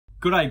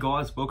G'day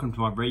guys, welcome to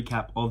my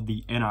recap of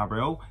the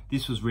NRL.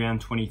 This was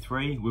round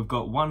 23. We've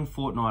got one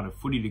fortnight of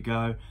footy to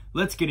go.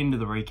 Let's get into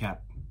the recap.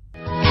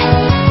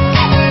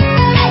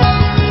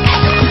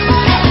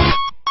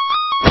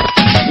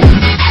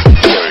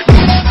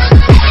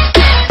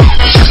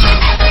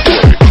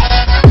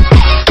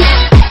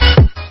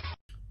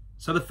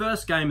 So the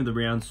first game of the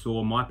round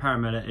saw my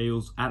Parramatta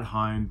Eels at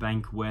home,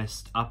 Bank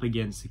West, up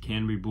against the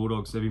Canterbury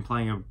Bulldogs. They've been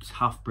playing a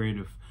tough brand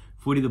of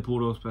footy, the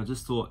Bulldogs, but I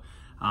just thought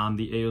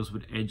the Eels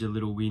would edge a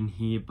little win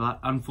here.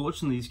 But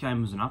unfortunately, this game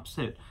was an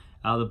upset.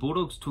 The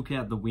Bulldogs took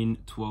out the win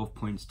 12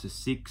 points to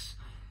 6.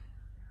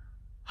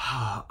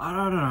 I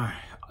don't know.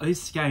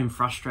 This game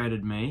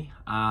frustrated me,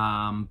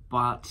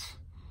 but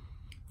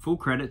full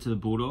credit to the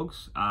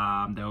Bulldogs.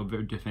 They were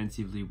very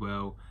defensively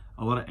well.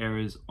 A lot of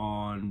errors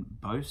on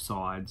both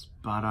sides,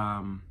 but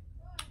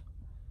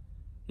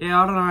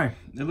yeah, I don't know.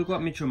 It looked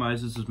like Mitchell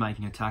Moses was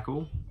making a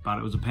tackle, but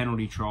it was a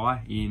penalty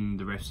try in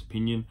the ref's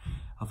opinion.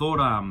 I thought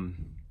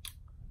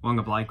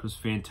Wonga Blake was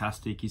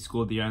fantastic. He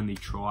scored the only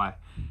try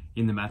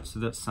in the match, so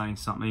that's saying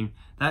something.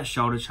 That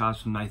shoulder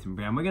charge from Nathan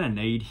Brown, we're going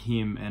to need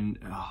him, and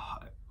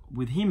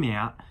with him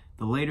out,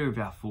 the leader of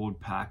our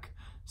forward pack,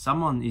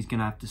 someone is going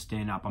to have to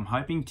stand up. I'm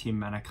hoping Tim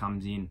Manor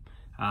comes in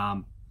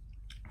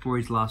for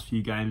his last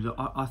few games.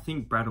 I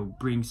think Brad will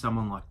bring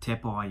someone like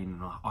Tepai in.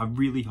 I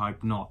really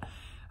hope not.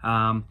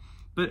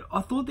 But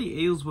I thought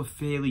the Eels were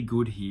fairly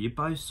good here.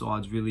 Both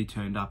sides really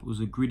turned up. It was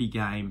a gritty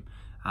game.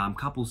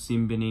 Couple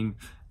sin binning.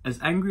 As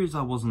angry as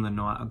I was on the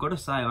night, I've got to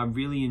say I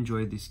really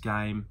enjoyed this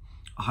game.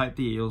 I hope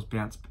the Eels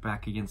bounce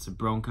back against the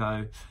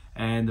Bronco.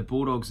 And the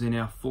Bulldogs are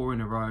now 4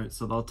 in a row,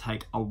 so they'll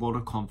take a lot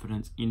of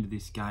confidence into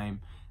this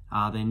game.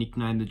 They're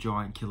nicknamed the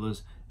Giant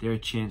Killers. They're a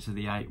chance of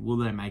the 8. Will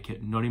they make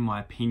it? Not in my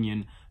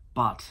opinion.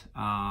 But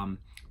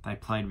they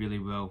played really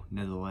well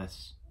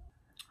nevertheless.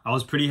 I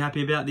was pretty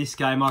happy about this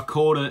game. I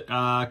called it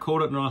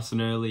nice and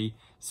early.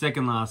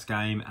 Second last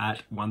game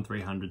at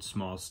 1300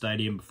 Smiles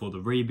Stadium before the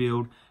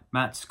rebuild.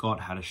 Matt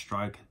Scott had a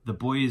stroke. The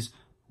boys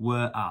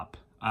were up.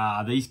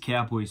 These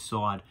Cowboys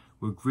side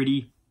were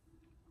gritty.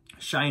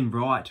 Shane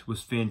Wright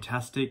was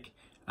fantastic.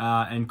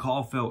 And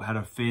Kyle Felt had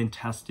a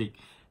fantastic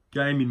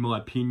game in my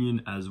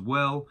opinion as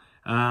well.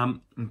 And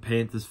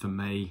Panthers for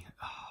me,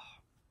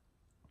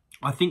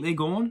 I think they're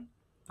gone.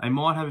 They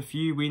might have a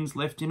few wins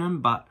left in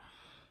them, but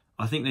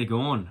I think they're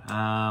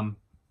gone.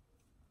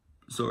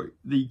 Sorry,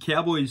 the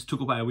Cowboys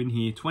took away a win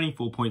here,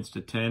 24 points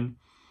to 10.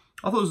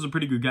 I thought it was a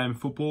pretty good game of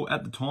football.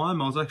 At the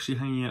time, I was actually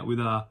hanging out with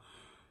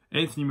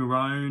Anthony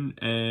Marone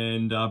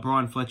and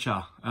Brian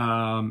Fletcher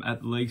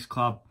at the Leagues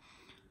Club.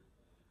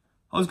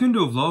 I was going to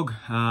do a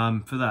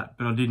vlog for that,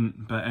 but I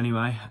didn't. But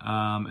anyway,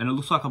 and it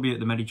looks like I'll be at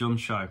the Matty John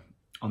show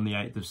on the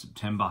 8th of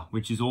September,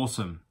 which is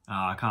awesome.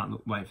 I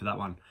can't wait for that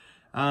one.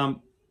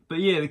 But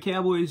yeah, the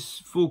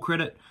Cowboys, full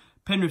credit.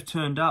 Penrith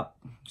turned up,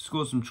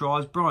 scored some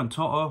tries. Brian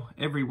Toto,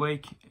 every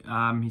week,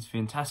 he's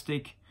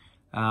fantastic.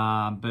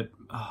 But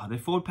their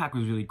forward pack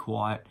was really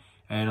quiet,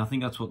 and I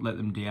think that's what let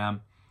them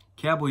down.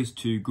 Cowboys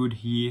too good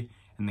here,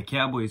 and the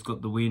Cowboys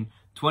got the win,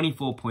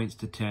 24 points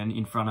to 10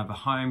 in front of a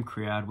home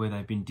crowd where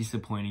they've been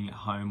disappointing at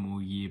home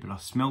all year, but I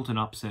smelt an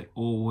upset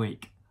all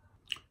week.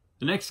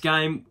 The next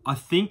game, I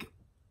think,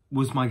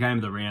 was my game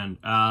of the round.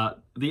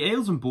 The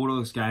Eels and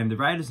Bulldogs game, the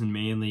Raiders and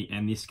Manly,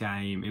 and this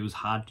game, it was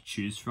hard to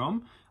choose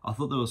from. I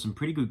thought there were some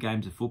pretty good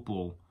games of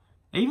football.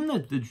 Even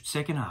the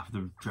second half,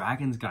 the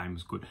Dragons game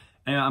was good.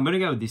 And I'm going to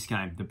go with this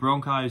game. The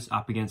Broncos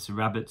up against the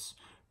Rabbits.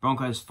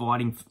 Broncos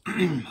fighting,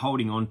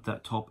 holding on to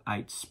that top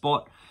 8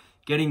 spot,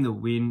 getting the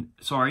win.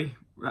 Sorry,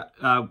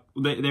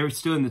 they're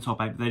still in the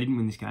top 8, but they didn't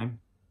win this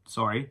game.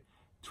 Sorry.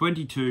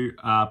 22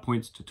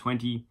 points to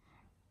 20.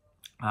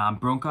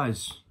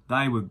 Broncos,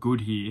 they were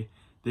good here.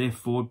 Their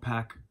forward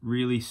pack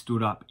really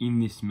stood up in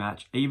this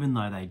match, even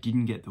though they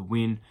didn't get the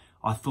win.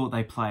 I thought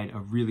they played a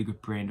really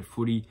good brand of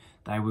footy.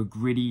 They were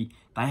gritty.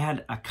 They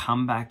had a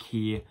comeback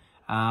here.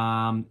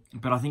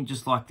 But I think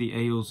just like the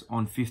Eels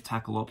on 5th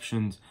tackle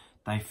options,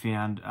 they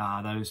found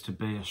those to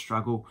be a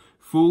struggle.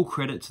 Full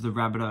credit to the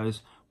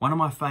Rabbitohs. One of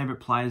my favourite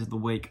players of the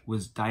week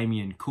was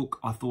Damien Cook.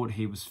 I thought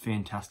he was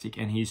fantastic,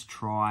 and his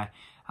try,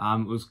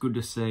 it was good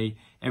to see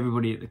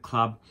everybody at the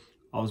club.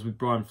 I was with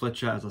Brian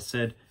Fletcher, as I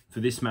said, for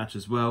this match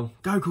as well.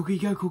 Go Cookie,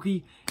 go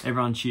Cookie.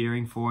 Everyone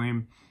cheering for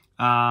him.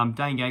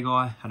 Dane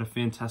Gagai had a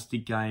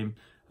fantastic game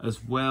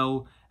as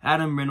well.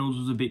 Adam Reynolds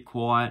was a bit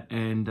quiet,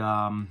 and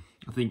I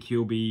think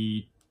he'll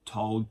be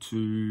told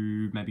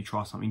to maybe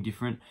try something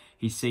different.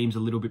 He seems a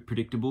little bit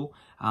predictable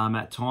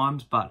at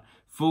times, but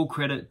full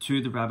credit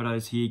to the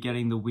Rabbitohs here,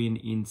 getting the win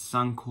in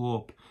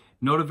Suncorp.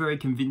 Not a very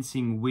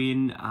convincing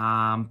win,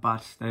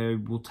 but they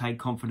will take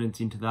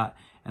confidence into that,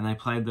 and they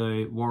played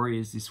the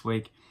Warriors this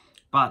week.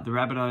 But the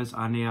Rabbitohs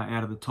are now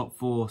out of the top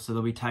 4, so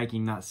they'll be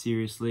taking that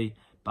seriously.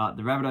 But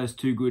the Rabbitohs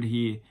too good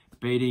here,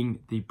 beating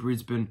the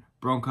Brisbane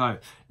Bronco.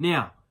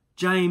 Now,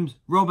 James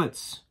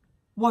Roberts.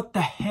 What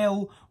the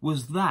hell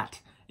was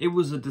that? It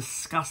was a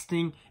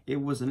disgusting,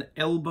 it was an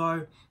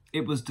elbow,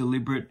 it was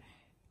deliberate.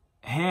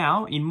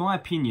 How, in my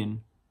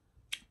opinion,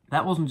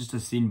 that wasn't just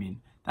a sin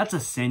bin. That's a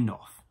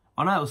send-off.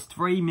 I know it was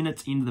 3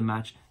 minutes into the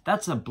match.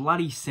 That's a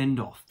bloody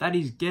send-off. That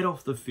is get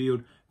off the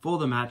field for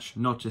the match,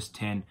 not just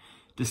 10.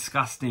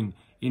 Disgusting,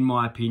 in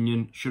my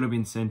opinion. Should have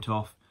been sent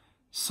off.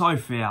 So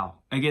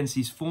foul against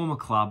his former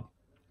club.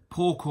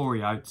 Poor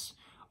Corey Oates.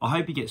 I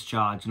hope he gets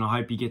charged and I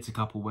hope he gets a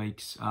couple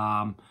weeks.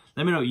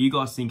 Let me know what you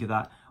guys think of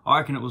that. I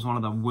reckon it was one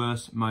of the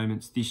worst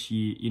moments this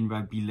year in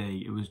rugby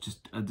league. It was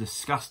just a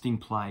disgusting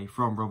play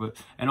from Robert,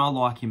 and I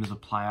like him as a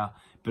player,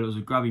 but it was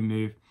a grubby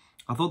move.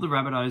 I thought the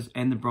Rabbitohs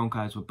and the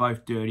Broncos were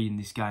both dirty in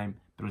this game,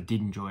 but I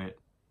did enjoy it.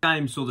 The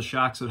game saw the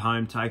Sharks at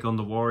home take on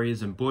the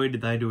Warriors, and boy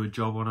did they do a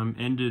job on them.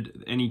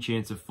 Ended any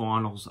chance of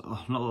finals,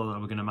 not that they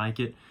were going to make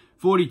it.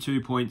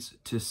 42 points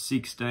to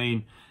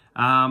 16.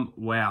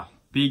 Wow,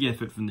 big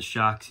effort from the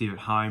Sharks here at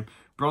home.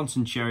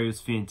 Bronson Xerri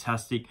was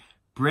fantastic.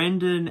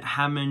 Brendan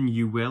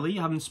Hammond-Uele,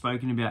 I haven't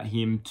spoken about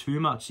him too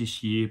much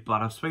this year,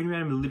 but I've spoken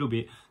about him a little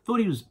bit.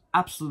 Thought he was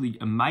absolutely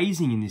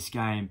amazing in this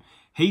game.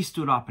 He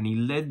stood up and he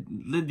led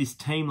this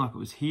team like it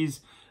was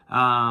his.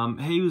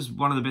 He was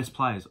one of the best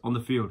players on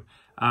the field.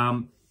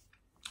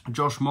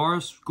 Josh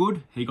Morris,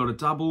 good. He got a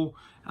double.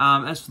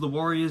 As for the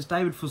Warriors,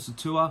 David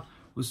Fusatua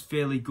was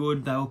fairly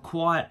good. They were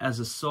quiet as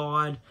a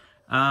side.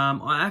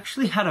 I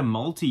actually had a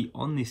multi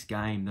on this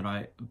game that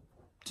I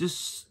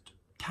just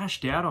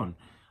cashed out on.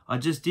 I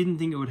just didn't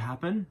think it would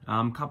happen.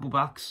 Couple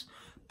bucks.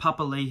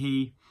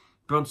 Papali'i,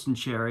 Bronson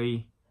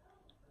Xerri,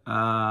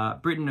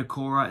 Britton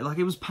Nakora. Like,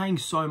 it was paying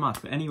so much.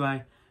 But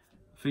anyway,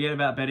 forget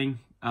about betting.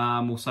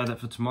 We'll save that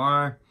for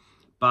tomorrow.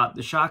 But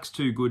the Sharks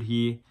too good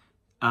here.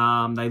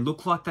 They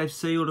look like they've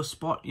sealed a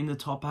spot in the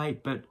top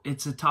 8, but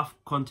it's a tough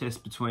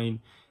contest between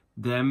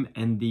them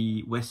and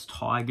the West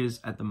Tigers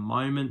at the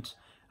moment.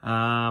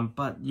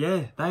 But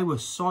yeah, they were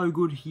so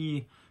good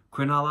here.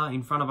 Cronulla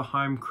in front of a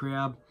home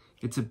crowd.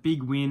 It's a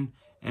big win,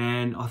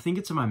 and I think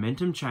it's a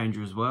momentum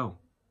changer as well.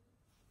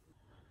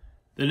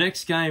 The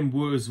next game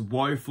was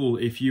woeful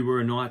if you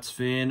were a Knights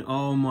fan.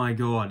 Oh my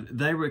God.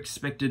 They were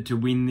expected to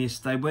win this.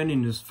 They went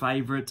in as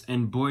favourites,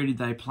 and boy did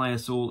they play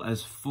us all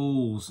as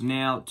fools.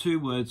 Now, 2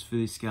 words for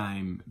this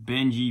game.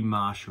 Benji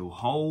Marshall.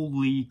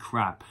 Holy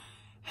crap.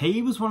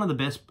 He was one of the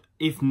best,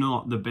 if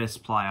not the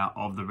best player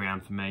of the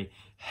round for me.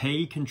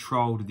 He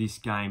controlled this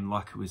game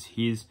like it was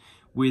his.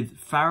 With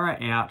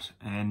Farah out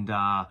and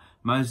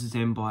Moses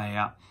Mbai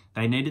out,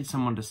 they needed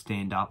someone to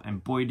stand up,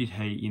 and boy did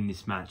he in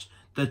this match.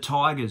 The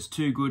Tigers,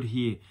 too good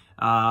here.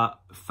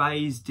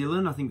 FaZe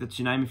Dillon, I think that's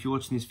your name if you're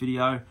watching this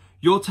video.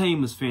 Your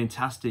team was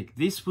fantastic.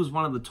 This was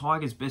one of the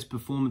Tigers' best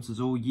performances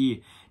all year.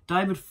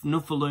 David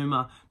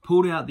Nufaluma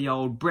pulled out the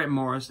old Brett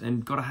Morris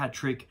and got a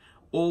hat-trick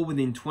all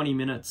within 20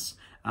 minutes.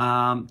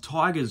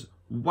 Tigers,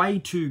 way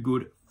too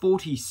good.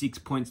 46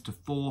 points to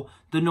 4.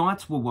 The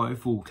Knights were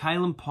woeful.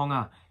 Kalen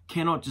Ponga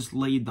cannot just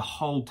lead the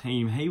whole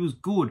team. He was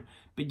good,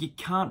 but you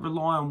can't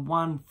rely on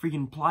one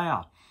friggin'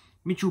 player.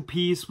 Mitchell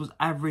Pearce was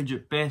average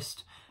at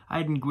best.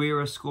 Aiden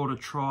Guerra scored a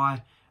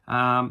try.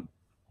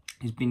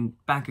 He's been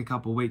back a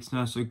couple of weeks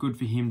now, so good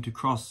for him to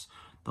cross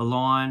the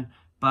line.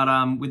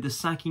 But with the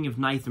sacking of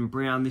Nathan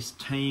Brown, this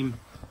team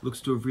looks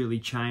to have really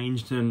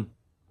changed, and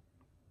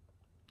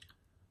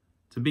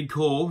it's a big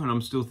call, and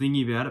I'm still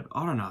thinking about it.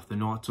 I don't know if the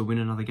Knights will win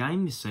another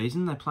game this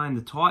season. They're playing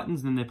the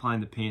Titans, and then they're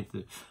playing the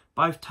Panthers.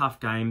 Both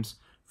tough games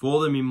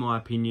for them, in my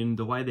opinion,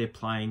 the way they're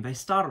playing. They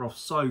started off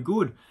so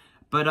good.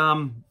 But,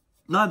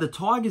 no, the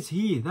Tigers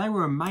here, they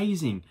were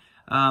amazing.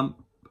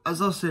 As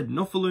I said,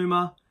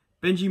 Nofaluma,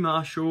 Benji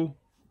Marshall,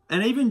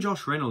 and even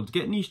Josh Reynolds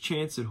getting his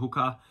chance at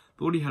hooker.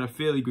 Thought he had a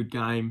fairly good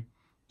game.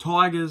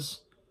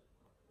 Tigers,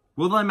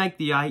 will they make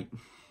the 8?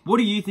 What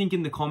do you think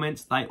in the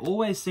comments? They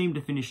always seem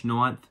to finish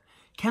 9th.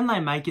 Can they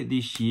make it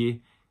this year?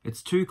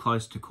 It's too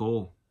close to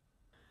call.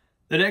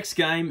 The next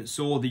game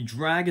saw the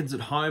Dragons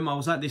at home. I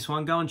was at this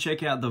one. Go and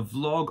check out the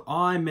vlog.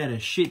 I met a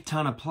shit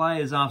ton of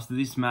players after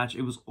this match.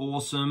 It was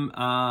awesome.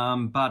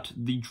 But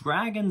the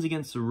Dragons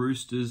against the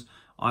Roosters,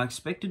 I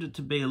expected it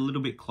to be a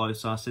little bit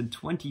closer. I said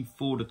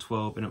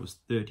 24-12, and it was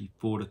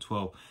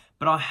 34-12.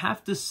 But I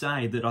have to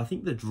say that I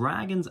think the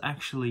Dragons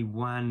actually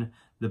won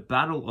the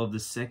battle of the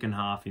second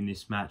half in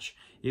this match.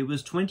 It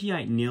was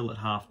 28-0 at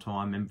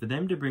halftime, and for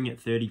them to bring it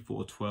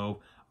 34-12,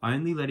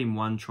 only let in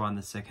 1 try in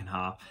the second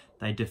half.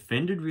 They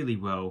defended really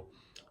well.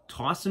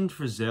 Tyson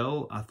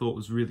Frizzell, I thought,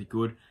 was really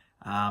good.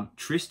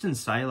 Tristan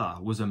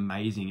Saylor was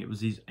amazing. It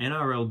was his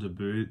NRL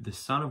debut, the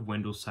son of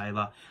Wendell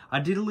Saylor. I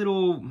did a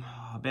little,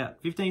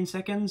 about 15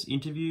 seconds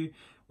interview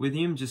with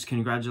him, just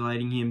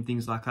congratulating him,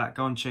 things like that.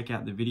 Go and check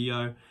out the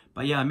video.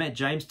 But yeah, I met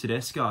James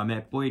Tedesco. I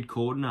met Boyd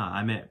Cordner.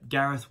 I met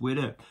Gareth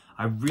Widdop.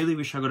 I really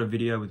wish I got a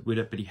video with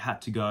Widdop, but he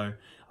had to go.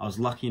 I was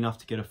lucky enough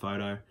to get a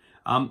photo.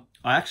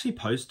 I actually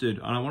posted,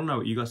 and I want to know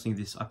what you guys think of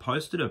this, I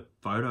posted a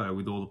photo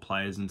with all the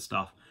players and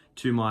stuff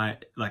to my,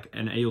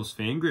 an Eels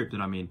fan group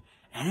that I'm in,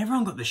 and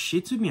everyone got the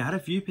shits with me. I had a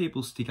few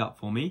people stick up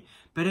for me,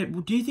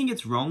 but do you think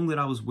it's wrong that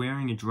I was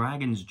wearing a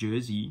Dragons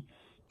jersey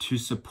to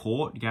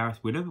support Gareth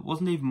Widdop? It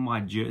wasn't even my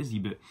jersey,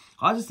 but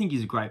I just think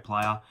he's a great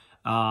player,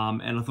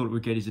 and I thought it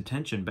would get his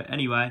attention. But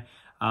anyway,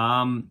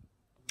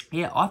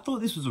 yeah, I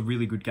thought this was a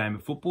really good game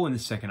of football in the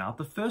second half.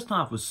 The first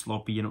half was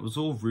sloppy and it was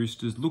all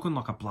Roosters looking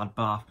like a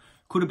bloodbath.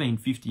 Could have been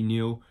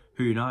 50-0,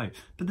 who knows.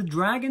 But the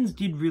Dragons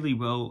did really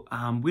well.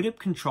 Widdop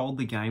controlled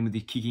the game with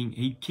his kicking.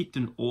 He kicked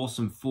an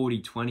awesome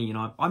 40-20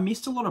 and I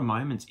missed a lot of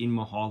moments in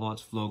my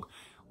highlights vlog,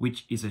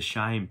 which is a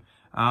shame.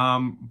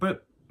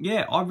 But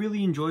yeah, I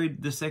really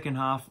enjoyed the second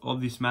half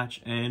of this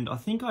match and I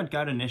think I'd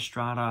go to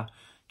Nestrata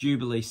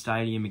Jubilee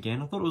Stadium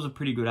again. I thought it was a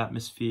pretty good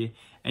atmosphere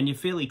and you're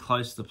fairly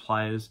close to the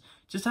players.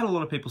 Just had a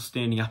lot of people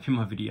standing up in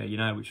my video, you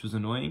know, which was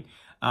annoying.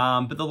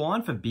 But the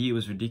line for beer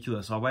was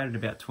ridiculous. I waited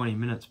about 20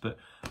 minutes, but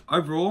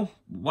overall,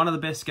 one of the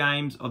best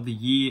games of the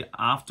year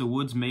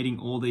afterwards, meeting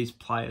all these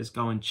players.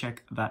 Go and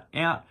check that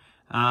out.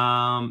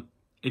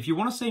 If you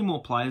want to see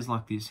more players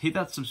like this, hit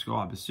that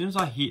subscribe. As soon as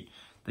I hit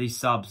these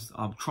subs,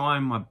 I'm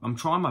trying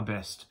my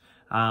best.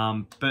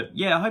 But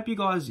yeah, I hope you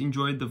guys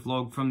enjoyed the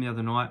vlog from the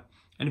other night.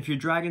 And if you're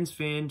Dragons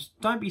fans,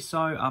 don't be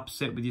so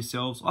upset with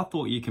yourselves. I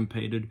thought you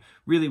competed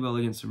really well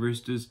against the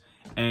Roosters.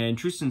 And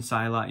Tristan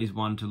Saylor is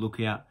one to look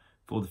out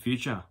for the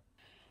future.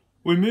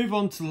 We move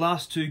on to the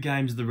last two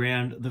games of the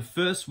round. The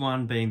first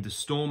one being the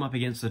Storm up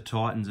against the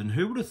Titans. And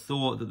who would have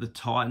thought that the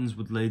Titans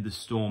would lead the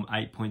Storm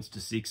 8 points to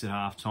 6 at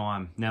half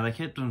time? Now, they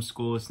kept them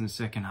scoreless in the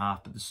second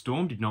half, but the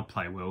Storm did not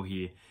play well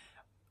here.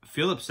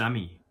 Philip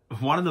Sammy,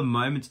 one of the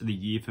moments of the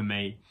year for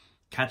me,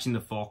 catching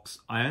the Fox.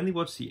 I only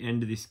watched the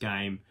end of this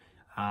game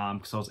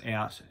because I was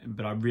out,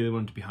 but I really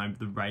wanted to be home for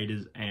the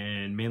Raiders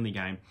and Manly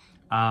game.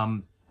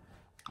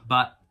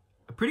 But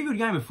a pretty good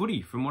game of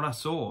footy from what I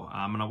saw,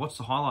 and I watched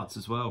the highlights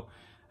as well.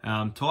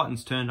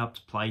 Titans turned up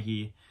to play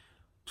here,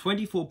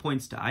 24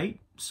 points to 8,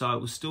 so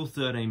it was still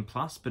 13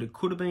 plus, but it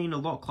could have been a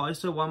lot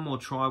closer. One more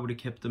try would have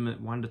kept them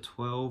at 1 to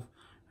 12.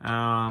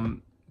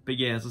 But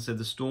yeah, as I said,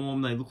 the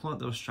Storm, they look like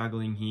they were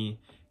struggling here.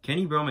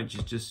 Kenny Bromwich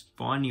is just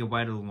finding a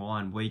way to the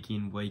line week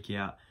in, week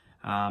out,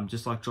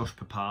 just like Josh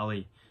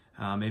Papali.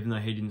 Even though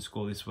he didn't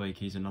score this week,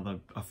 he's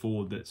a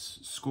forward that's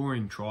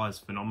scoring tries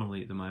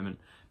phenomenally at the moment.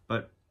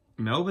 But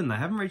Melbourne, they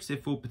haven't reached their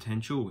full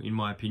potential, in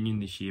my opinion,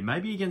 this year.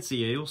 Maybe against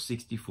the Eels,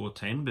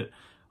 64-10, but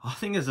I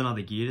think there's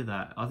another gear to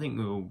that. I think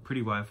we were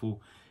pretty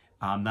woeful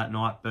that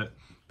night. But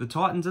the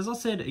Titans, as I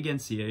said,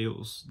 against the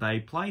Eels, they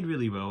played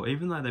really well.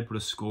 Even though they put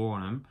a score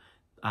on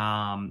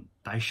them,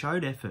 they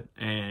showed effort.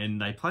 And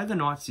they played the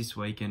Knights this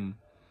week, and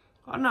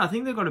I don't know, I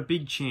think they've got a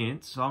big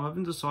chance. I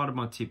haven't decided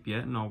my tip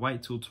yet, and I'll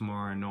wait till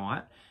tomorrow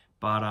night.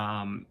 But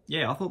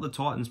yeah, I thought the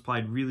Titans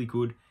played really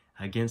good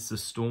against the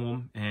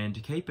Storm, and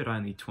to keep it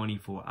only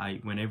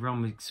 24-8 when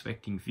everyone was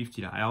expecting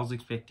 50-8. I was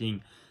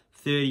expecting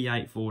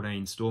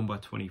 38-14, Storm by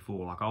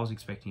 24. Like, I was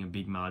expecting a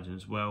big margin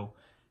as well.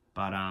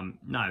 But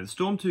no, the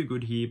Storm too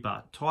good here,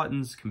 but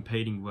Titans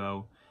competing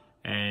well.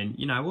 And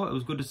you know what? It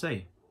was good to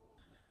see.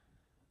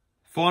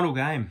 Final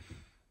game.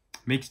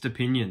 Mixed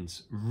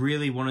opinions.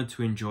 Really wanted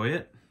to enjoy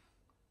it.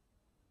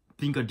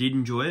 Think I did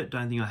enjoy it.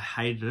 Don't think I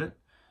hated it.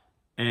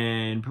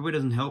 And probably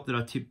doesn't help that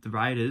I tipped the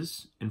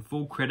Raiders. And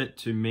full credit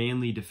to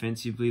Manly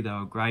defensively. They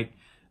were great.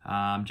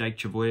 Jake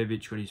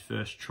Trbojevic got his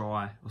first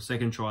try, or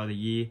second try of the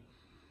year.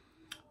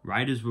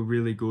 Raiders were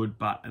really good,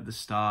 but at the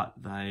start,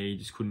 they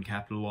just couldn't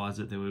capitalise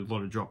it. There were a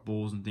lot of drop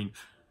balls and things.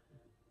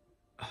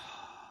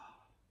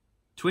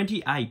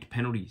 28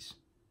 penalties.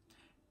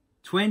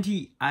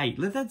 28.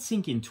 Let that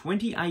sink in.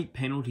 28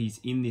 penalties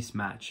in this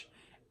match.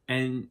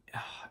 And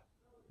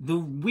the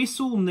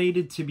whistle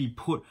needed to be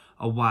put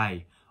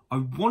away. I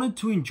wanted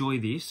to enjoy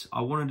this.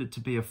 I wanted it to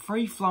be a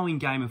free-flowing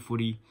game of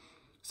footy.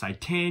 Say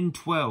 10,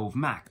 12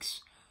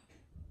 max.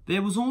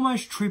 There was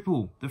almost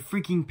triple the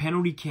freaking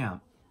penalty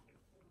count.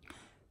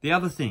 The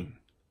other thing,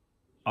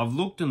 I've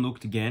looked and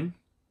looked again.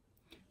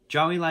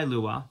 Joey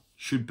Leilua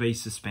should be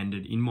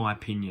suspended, in my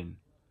opinion.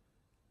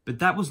 But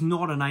that was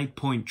not an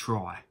 8-point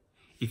try.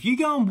 If you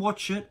go and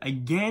watch it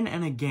again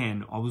and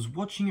again, I was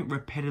watching it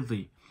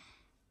repetitively.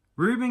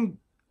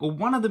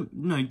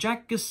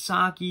 Jack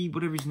Gasaki,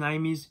 whatever his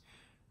name is,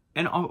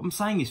 and I'm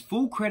saying this,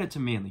 full credit to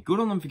Manly. Good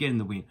on them for getting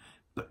the win.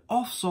 But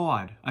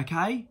offside,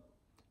 okay?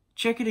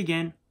 Check it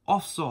again,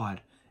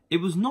 offside. It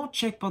was not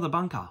checked by the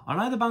bunker. I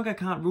know the bunker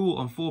can't rule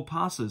on 4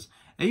 passes.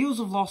 Eels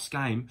have lost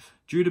game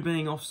due to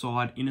being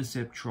offside,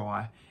 intercept,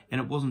 try,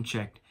 and it wasn't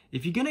checked.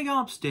 If you're going to go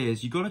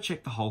upstairs, you've got to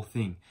check the whole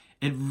thing.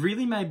 It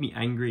really made me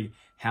angry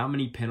how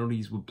many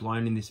penalties were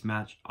blown in this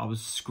match. I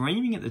was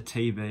screaming at the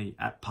TV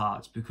at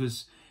parts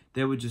because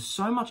there were just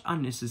so much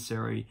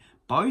unnecessary.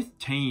 Both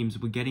teams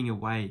were getting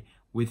away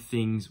with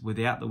things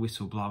without the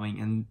whistle blowing,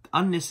 and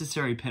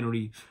unnecessary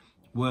penalties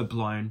were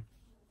blown,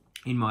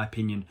 in my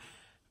opinion.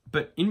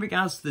 But in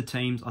regards to the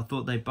teams, I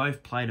thought they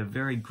both played a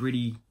very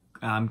gritty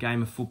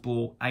game of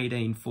football,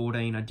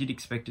 18-14. I did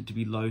expect it to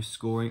be low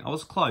scoring. I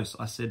was close.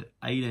 I said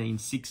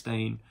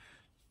 18-16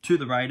 to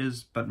the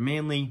Raiders, but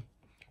Manly,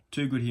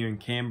 too good here in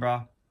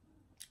Canberra.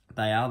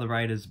 They are the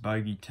Raiders'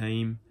 bogey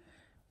team,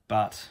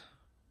 but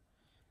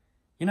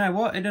you know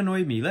what? It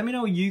annoyed me. Let me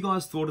know what you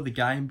guys thought of the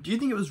game. Do you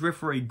think it was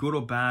referee good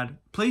or bad?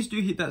 Please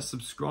do hit that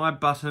subscribe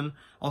button.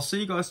 I'll see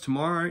you guys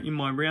tomorrow in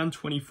my round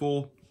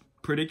 24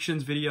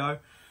 predictions video.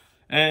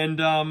 And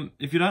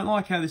if you don't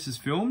like how this is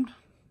filmed,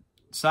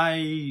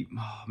 say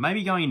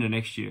maybe going into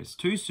next year. It's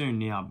too soon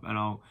now, and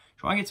I'll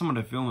try and get someone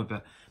to film it,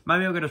 but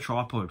maybe I'll get a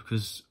tripod,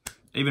 because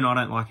even I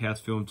don't like how it's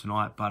filmed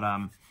tonight, but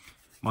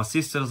my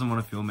sister doesn't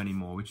want to film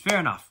anymore, which fair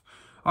enough.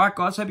 Alright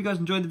guys, hope you guys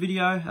enjoyed the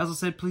video. As I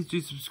said, please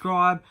do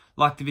subscribe,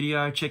 like the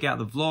video, check out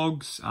the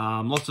vlogs.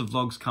 Lots of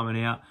vlogs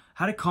coming out.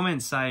 Had a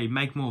comment say,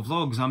 make more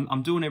vlogs.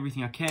 I'm doing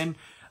everything I can.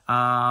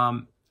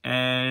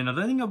 And I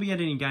don't think I'll be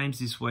at any games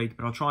this week,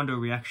 but I'll try and do a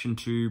reaction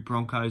to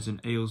Broncos and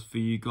Eels for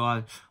you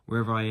guys,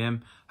 wherever I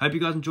am. Hope you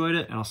guys enjoyed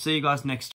it, and I'll see you guys next time.